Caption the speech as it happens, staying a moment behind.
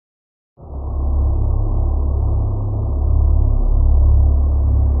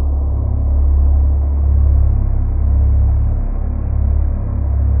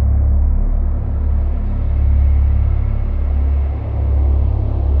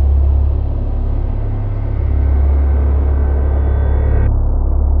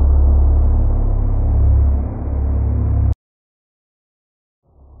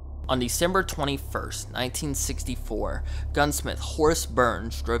On December 21st, 1964, gunsmith Horace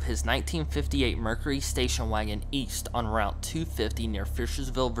Burns drove his 1958 Mercury station wagon east on Route 250 near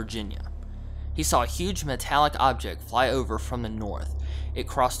Fishersville, Virginia. He saw a huge metallic object fly over from the north. It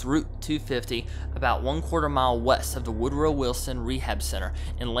crossed Route 250 about 1/4 mile west of the Woodrow Wilson Rehab Center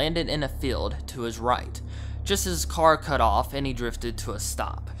and landed in a field to his right, just as his car cut off and he drifted to a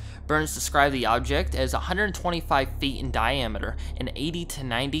stop. Burns described the object as 125 feet in diameter and 80 to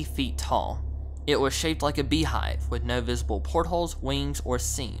 90 feet tall. It was shaped like a beehive with no visible portholes, wings, or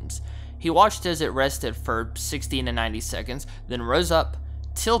seams. He watched as it rested for 60 to 90 seconds, then rose up,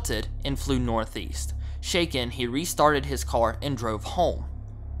 tilted, and flew northeast. Shaken, he restarted his car and drove home.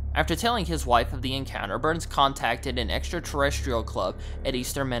 After telling his wife of the encounter, Burns contacted an extraterrestrial club at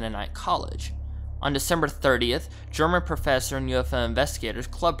Eastern Mennonite College. On December 30th, German professor and UFO investigators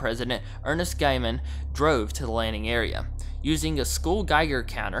club president Ernest Gaiman drove to the landing area. Using a school Geiger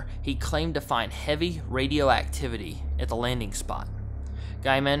counter, he claimed to find heavy radioactivity at the landing spot.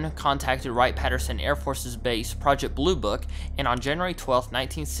 Gaiman contacted Wright-Patterson Air Force's base, Project Blue Book, and on January 12,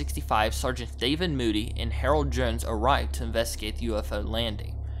 1965, Sergeants David Moody and Harold Jones arrived to investigate the UFO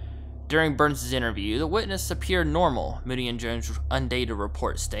landing. During Burns' interview, the witness appeared normal. Moody and Jones' undated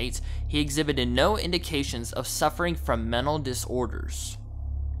report states he exhibited no indications of suffering from mental disorders.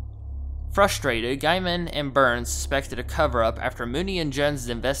 Frustrated, Gaiman and Burns suspected a cover-up after Moody and Jones'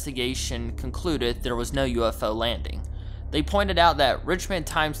 investigation concluded there was no UFO landing. They pointed out that Richmond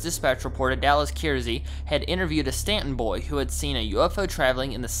Times-Dispatch reporter Dallas Kersey had interviewed a Stanton boy who had seen a UFO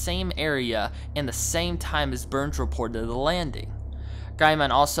traveling in the same area and the same time as Burns reported the landing.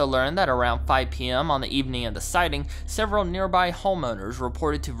 Gaiman also learned that around 5 p.m. on the evening of the sighting, several nearby homeowners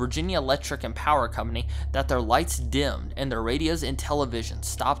reported to Virginia Electric and Power Company that their lights dimmed and their radios and television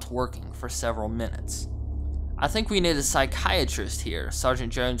stopped working for several minutes. "I think we need a psychiatrist here,"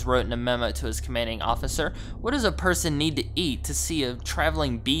 Sergeant Jones wrote in a memo to his commanding officer. "What does a person need to eat to see a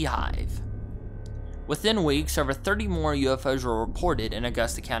traveling beehive?" Within weeks, over 30 more UFOs were reported in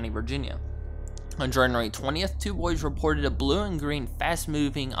Augusta County, Virginia. On January 20th, 2 boys reported a blue and green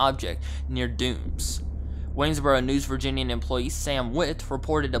fast-moving object near Dooms. Waynesboro News Virginian employee Sam Witt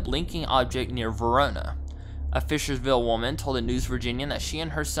reported a blinking object near Verona. A Fishersville woman told the News Virginian that she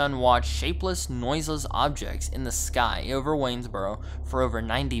and her son watched shapeless, noiseless objects in the sky over Waynesboro for over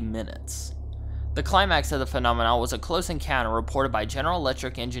 90 minutes. The climax of the phenomenon was a close encounter reported by General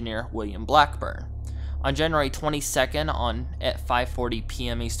Electric engineer William Blackburn. On January 22nd, at 5:40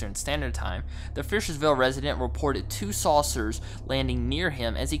 p.m. Eastern Standard Time, the Fishersville resident reported 2 saucers landing near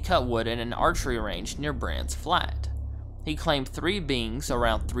him as he cut wood at an archery range near Brand's Flat. He claimed 3 beings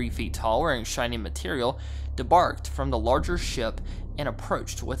around 3 feet tall wearing shiny material debarked from the larger ship and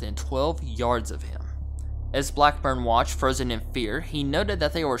approached within 12 yards of him. As Blackburn watched, frozen in fear, he noted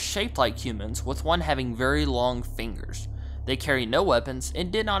that they were shaped like humans, with one having very long fingers. They carried no weapons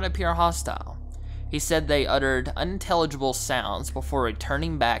and did not appear hostile. He said they uttered unintelligible sounds before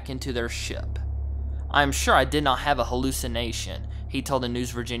returning back into their ship. "I am sure I did not have a hallucination," he told the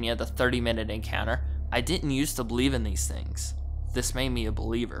News Virginia the 30-minute encounter. "I didn't used to believe in these things. This made me a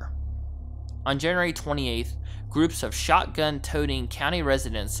believer." On January 28th, groups of shotgun-toting county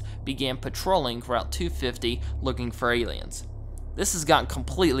residents began patrolling Route 250 looking for aliens. "This has gotten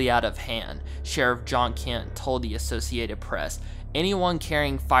completely out of hand," Sheriff John Kent told the Associated Press. "Anyone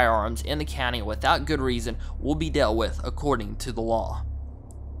carrying firearms in the county without good reason will be dealt with according to the law."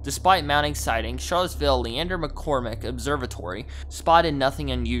 Despite mounting sightings, Charlottesville Leander McCormick Observatory spotted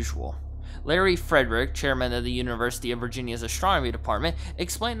nothing unusual. Larry Frederick, chairman of the University of Virginia's astronomy department,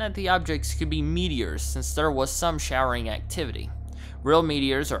 explained that the objects could be meteors since there was some showering activity. Real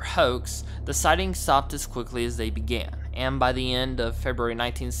meteors or hoax, the sightings stopped as quickly as they began, and by the end of February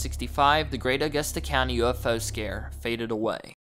 1965, the Great Augusta County UFO scare faded away.